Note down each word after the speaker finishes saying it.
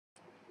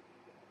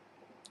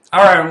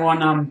All right,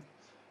 everyone.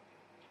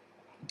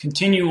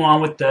 Continue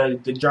on with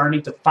the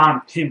journey to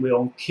find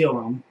Pinwheel and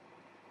kill him,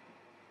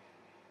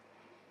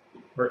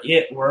 or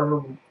it, wherever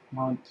we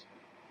want.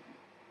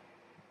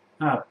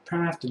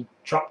 Probably have to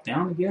drop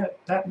down to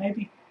get that,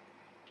 maybe.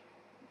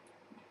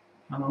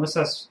 I don't know, unless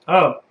that's.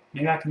 Oh,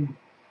 maybe I can.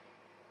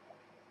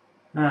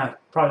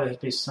 Probably has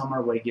to be some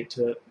other way to get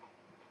to it.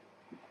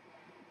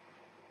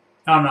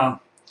 I don't know.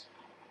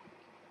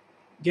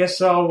 Guess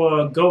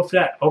I'll go for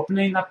that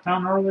opening I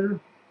found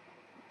earlier.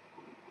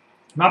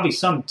 Might be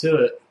something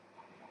to it.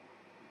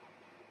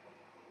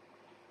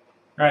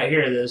 Right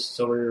here it is.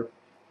 So we're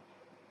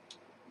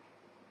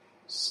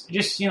just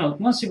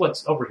let's see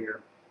what's over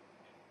here.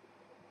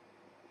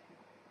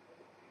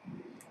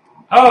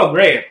 Oh,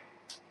 great!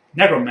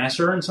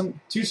 Necromancer and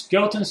two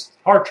skeleton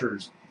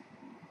archers.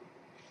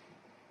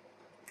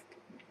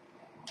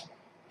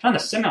 Trying to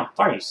send out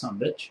fire, you son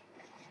of a bitch.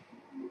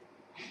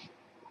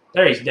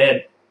 There, he's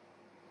dead.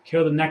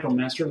 Kill the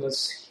Necromancer.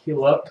 Let's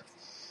heal up.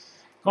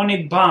 Gonna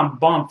need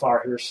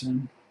bonfire here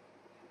soon.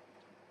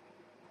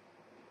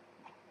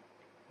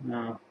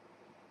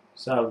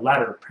 It's a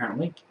ladder,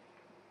 apparently.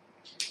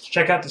 Let's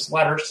check out this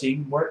ladder, see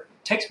where it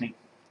takes me.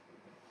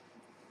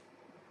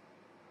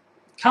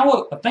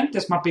 I think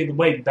this might be the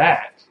way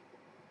back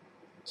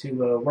to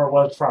where it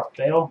was before I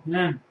fell.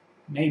 Yeah,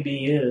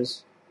 maybe it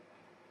is.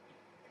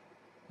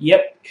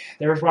 Yep,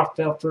 there's where I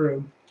fell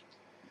through.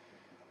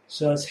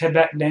 So let's head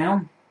back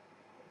down.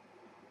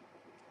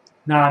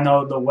 Now I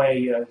know the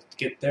way to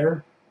get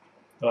there.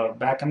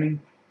 Back, I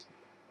mean.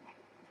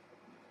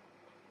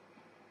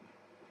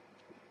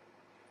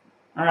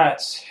 Alright,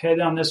 let's head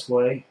down this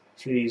way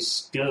through these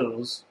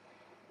skulls.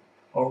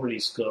 Over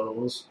these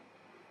skulls.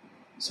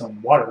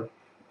 Some water.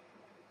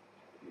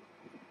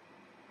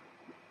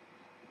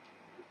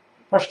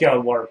 First get out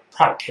of the water,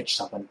 probably catch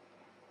something.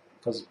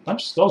 Because a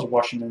bunch of skulls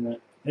washing in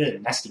it. Ew,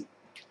 nasty.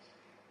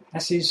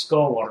 Nasty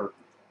skull water.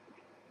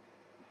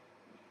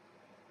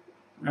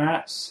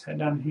 Alright, let's head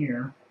down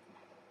here.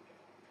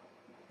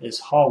 This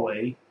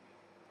hallway.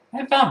 I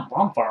haven't found a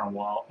bonfire in a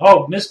while.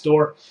 Oh, missed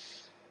door.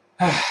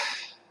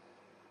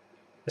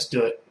 Let's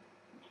do it.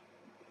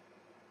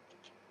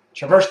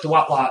 Traverse the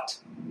white lot.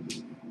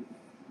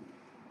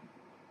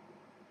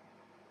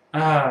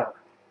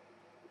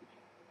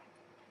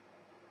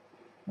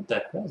 What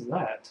the hell is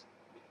that?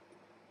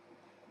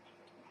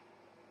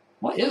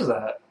 What is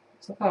that?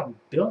 Is that a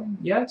building?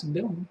 Yeah, it's a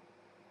building.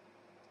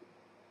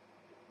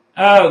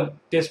 Oh,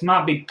 this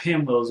might be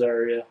Pinwheel's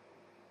area.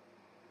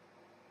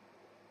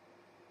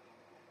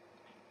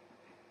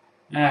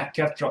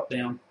 Kept drop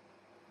down.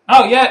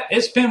 Oh, yeah,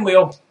 it's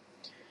Pinwheel.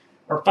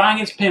 We're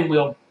finding it's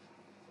Pinwheel.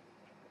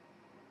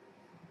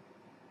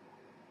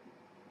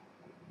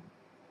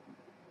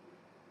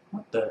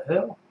 What the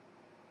hell?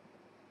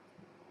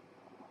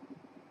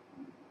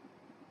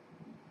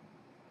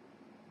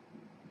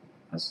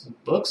 That's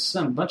books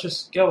and a bunch of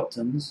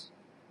skeletons.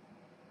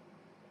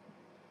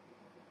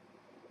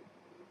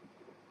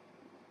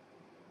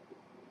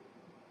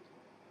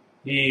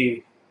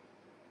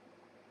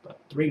 About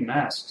 3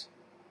 masks.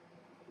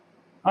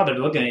 Oh, they're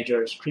looking at each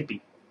other. It's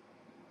creepy.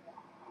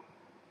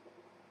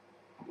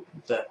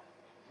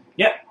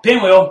 Yep,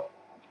 Pinwheel.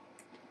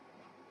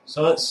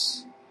 So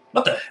let's.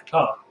 What the?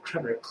 Oh,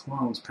 crap, they're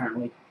clones,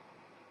 apparently.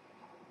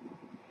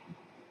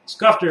 Let's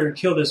go after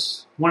kill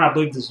this one. I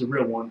believe this is the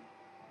real one.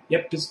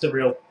 Yep, it's the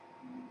real.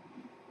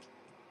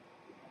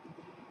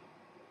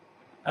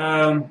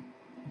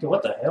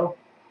 What the hell?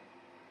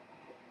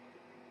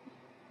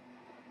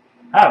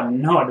 I have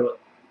no idea.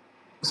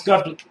 Let's go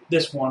after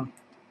this one.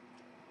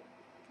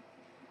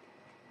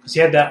 Because he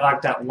had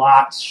that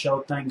lights show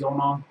thing going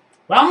on.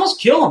 But I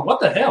almost killed him. What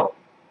the hell?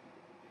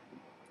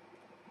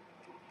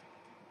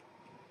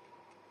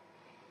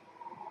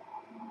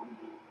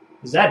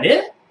 Is that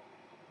it?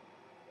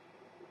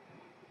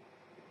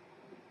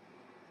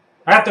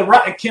 I have to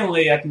right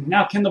Kinley. I can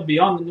now kindle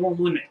beyond the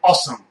normal limit.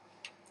 Awesome.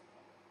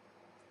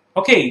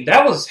 Okay,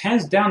 that was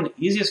hands down the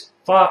easiest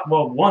fight.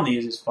 Well, one of the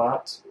easiest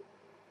fights.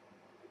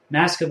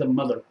 Mask of the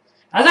Mother.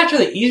 That was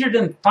actually easier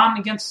than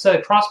fighting against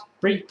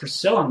Crossbreed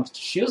Priscilla.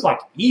 She was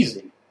like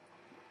easy.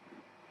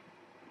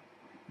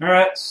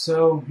 Alright,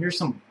 so here's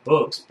some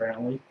books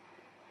apparently.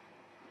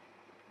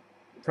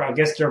 I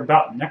guess they're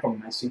about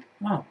necromancy.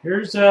 Oh,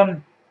 here's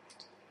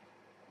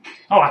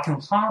Oh, I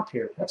can climb up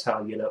here. That's how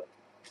I get up.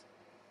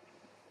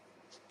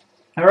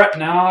 Alright,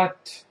 now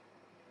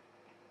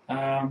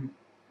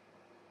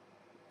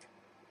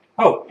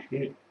oh,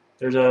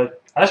 there's a.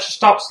 I should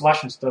stop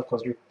slashing stuff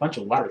because there's a bunch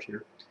of ladders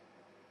here.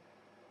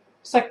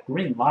 It's like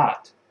green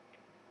light.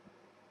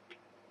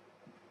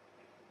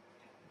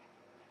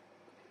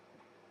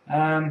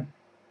 I don't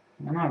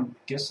know. I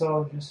guess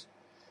I'll just.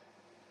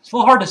 It's a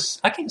little hard to.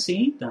 I can't see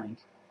anything.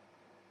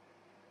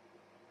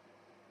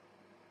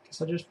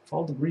 Guess I'll just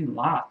follow the green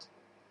light.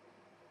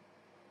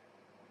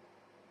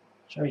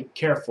 Should be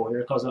careful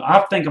here because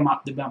I think there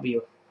might be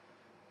a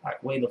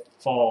way to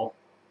fall.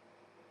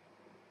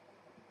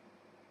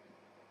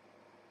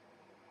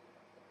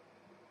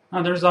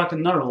 Oh, there's like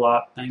another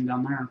light thing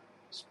down there.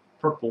 It's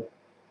purple.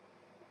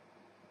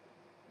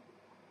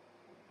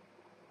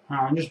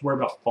 I'm just worried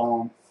about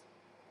falling.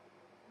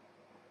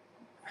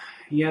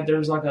 Yeah,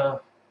 there's like a...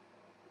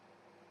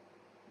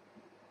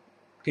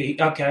 Okay,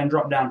 I can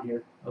drop down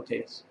here.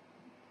 Okay.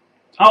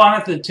 Oh, I'm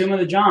at the Tomb of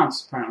the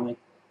Giants, apparently.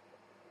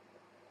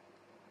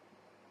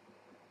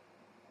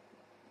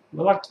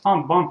 We'll like to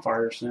find a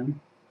bonfire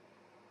soon.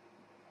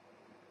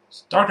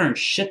 It's darker than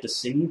shit to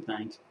see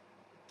anything.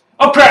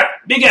 Oh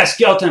crap! Big ass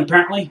skeleton,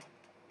 apparently.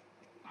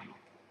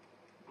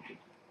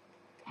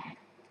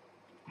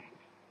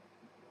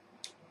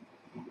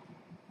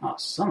 Oh,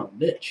 son of a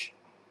bitch.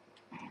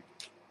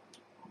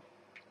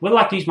 Would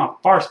like to use my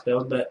fire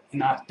spells, but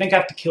I think I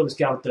have to kill this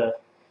guy with the...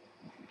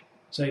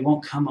 So he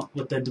won't come up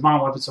with the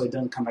divine weapon so he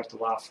doesn't come back to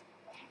life.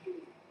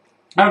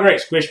 Oh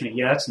great, squish me.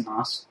 Yeah, that's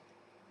nice.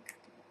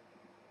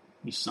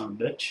 You son of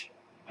a bitch.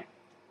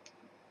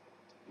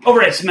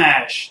 Overhead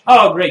smash!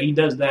 Oh great, he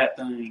does that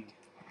thing.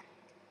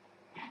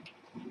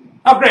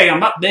 Oh great, I'm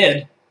not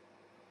dead.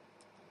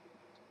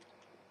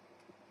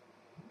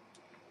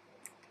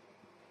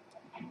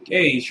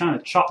 Okay, he's trying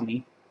to chop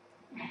me.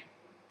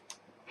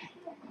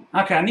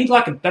 Okay, I need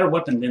like a better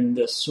weapon than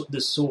this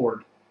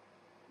sword.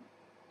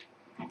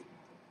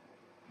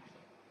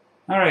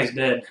 Alright, he's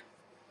dead.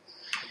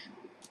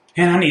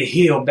 And I need to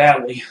heal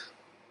badly.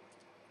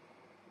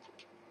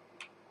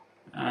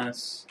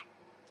 Let's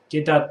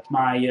get out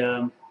my...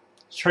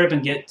 hurry up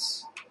and get...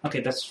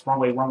 Okay, that's wrong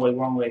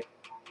way.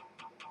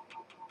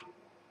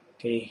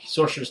 Okay,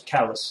 Sorcerer's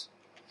Callus.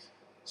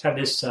 Let's have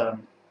this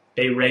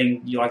Bay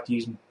Rain you like to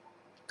use.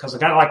 Because I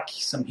got like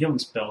some healing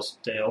spells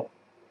still.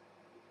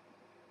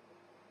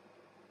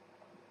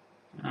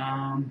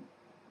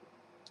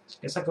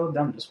 Guess I go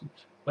down this one.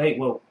 Wait,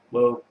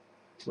 whoa.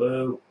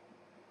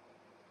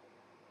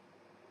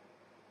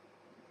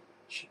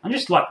 I'm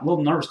just like a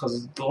little nervous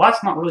because the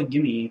light's not really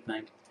giving me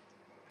anything.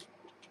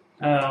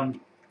 I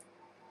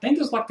think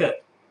there's like a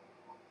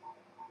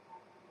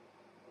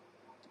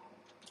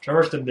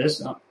traverse the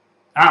abyss.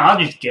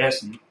 I'm just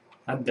guessing.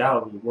 I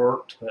doubt it would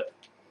worked, but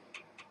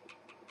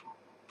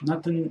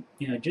nothing.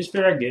 Just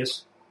fair, I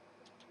guess.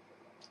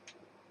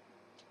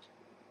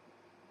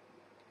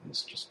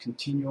 Let's just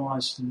continue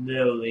on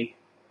slowly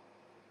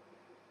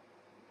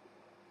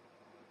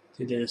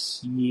to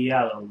this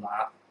yellow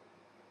light.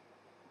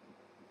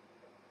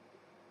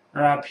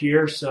 Right up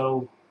here,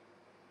 so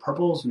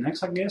purple's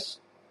next, I guess.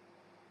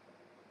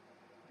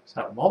 Is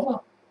that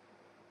lava?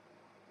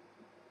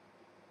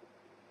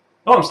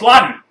 Oh, I'm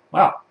sliding!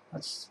 Wow,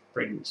 that's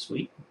pretty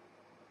sweet.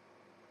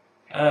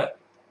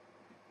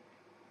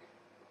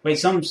 Wait,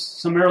 some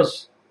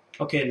arrows.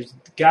 Okay, there's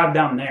the guy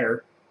down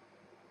there.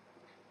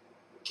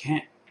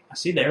 I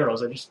see the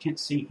arrows, I just can't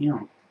see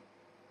him.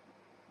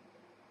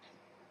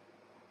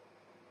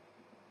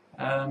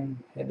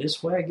 Head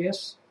this way, I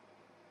guess.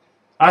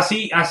 I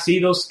see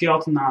those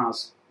skeleton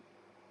eyes.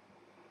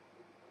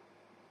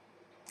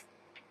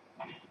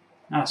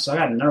 So I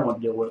got another one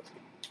to deal with.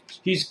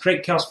 Use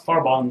Great Chaos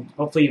Fireball and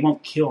hopefully you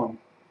won't kill him.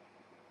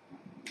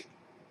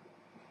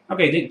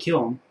 Okay, it didn't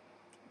kill him.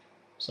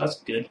 So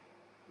that's good.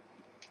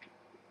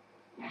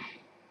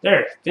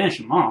 There, finish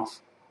him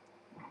off.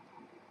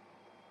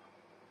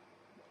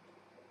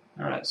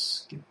 Alright,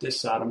 let's get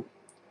this item.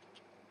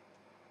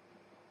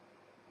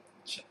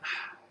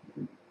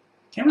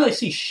 Can't really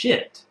see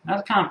shit.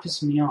 That's kind of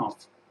pissing me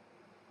off.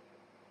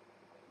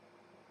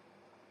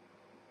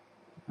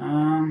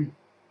 Head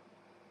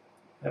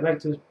back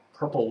to this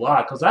purple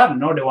light, because I have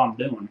no idea what I'm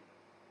doing.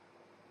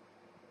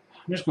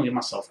 I'm just going to get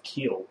myself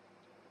killed.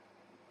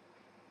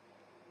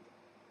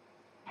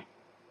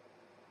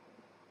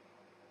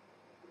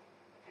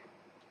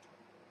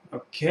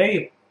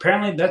 Okay,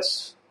 apparently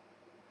that's...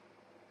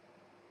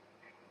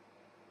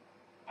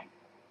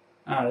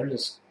 there's a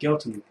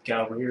skeleton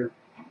guy over here.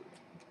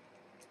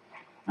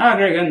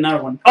 Great, got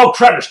another one. Oh,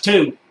 crap, there's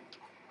two!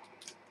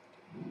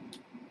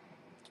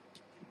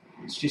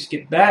 Let's just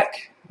get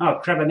back.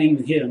 Oh, crap, I didn't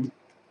even hit him.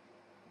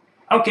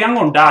 Okay, I'm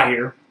gonna die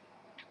here.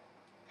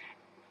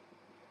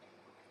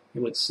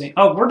 It would seem...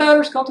 Oh, where'd the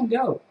other skeleton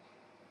go?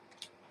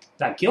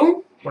 Did I kill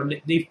him? Or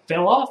did he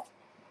fell off?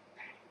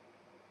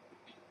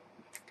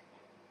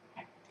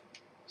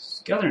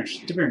 Skeleton are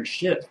stupid and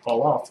shit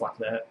fall off like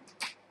that.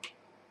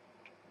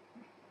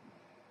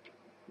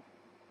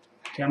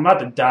 Okay, I'm about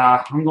to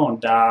die. I'm gonna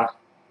die.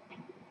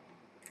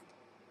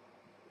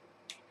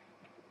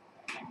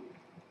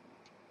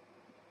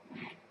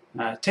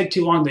 It took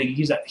too long to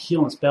use that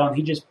healing spell, and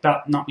he just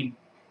about knocked me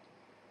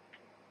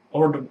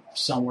over to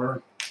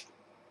somewhere.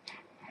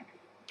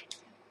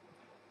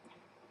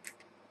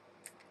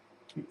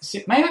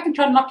 See, maybe I can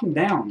try to knock him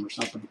down or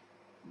something.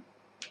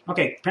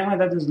 Okay, apparently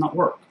that does not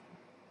work.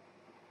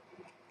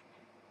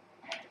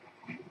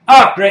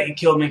 Oh, great, he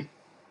killed me.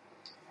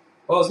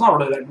 Well, it's not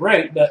really that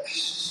great, but...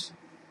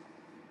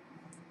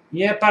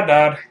 Yep, I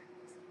died.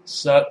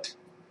 Sucked.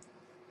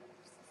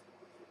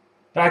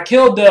 But I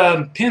killed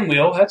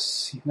Pinwheel.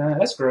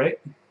 That's great.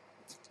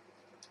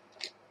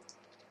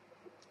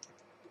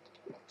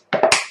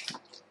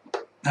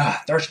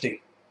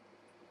 Thirsty.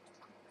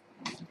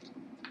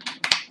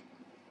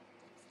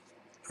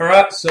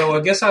 Alright, so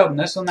I guess I'll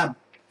next on that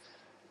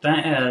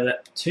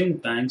that tomb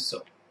thing.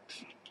 So,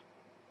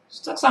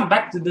 looks I'm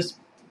back to this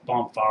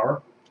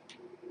bonfire.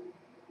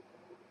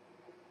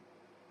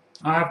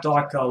 I have to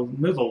like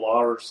move a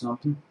lot or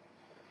something.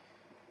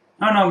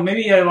 I don't know.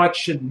 Maybe I like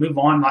should move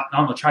on. Like, I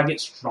don't know, try to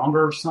get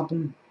stronger or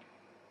something.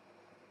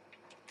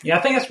 Yeah,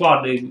 I think that's what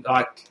I'll do.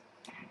 Like,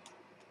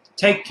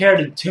 take care of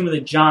the Tomb of the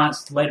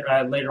Giants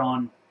later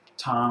on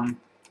time.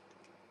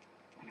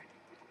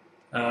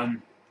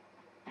 I'll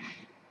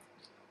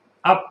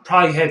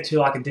probably head to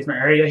like a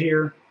different area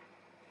here.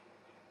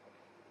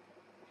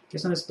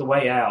 Guessing it's the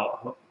way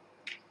out.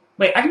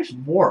 Wait, I can just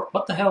warp.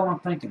 What the hell am I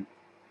thinking?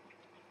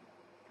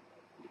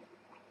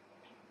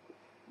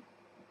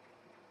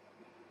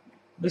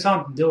 At least I don't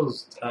have to deal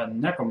with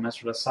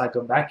Necromancer unless I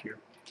go back here.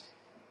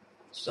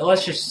 So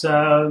let's just,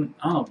 I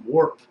don't know,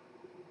 warp.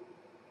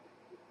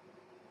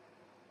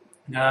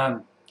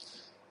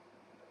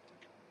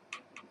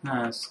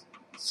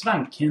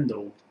 Slime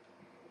Kindle.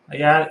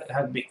 Yeah, it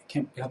had to be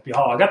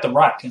hard. I got the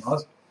right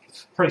Kindle.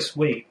 That's pretty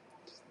sweet.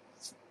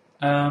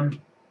 I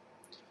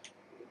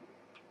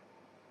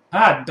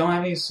don't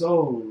have any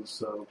souls,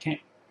 so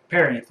can't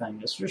repair anything.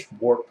 Let's just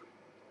warp.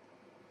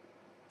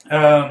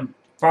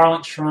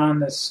 Firelink Shrine,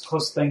 that's the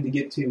closest thing to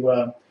get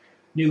to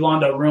New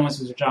Londo Ruins,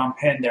 which I'm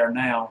heading there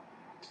now.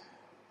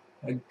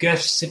 I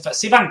guess see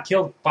if I can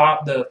kill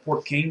the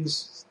 4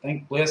 kings.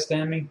 Think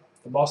withstand me,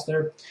 the boss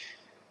there.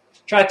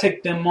 Try to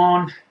take them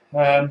on.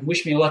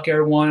 Wish me luck,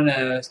 everyone.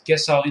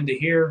 Guess I'll end it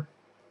here.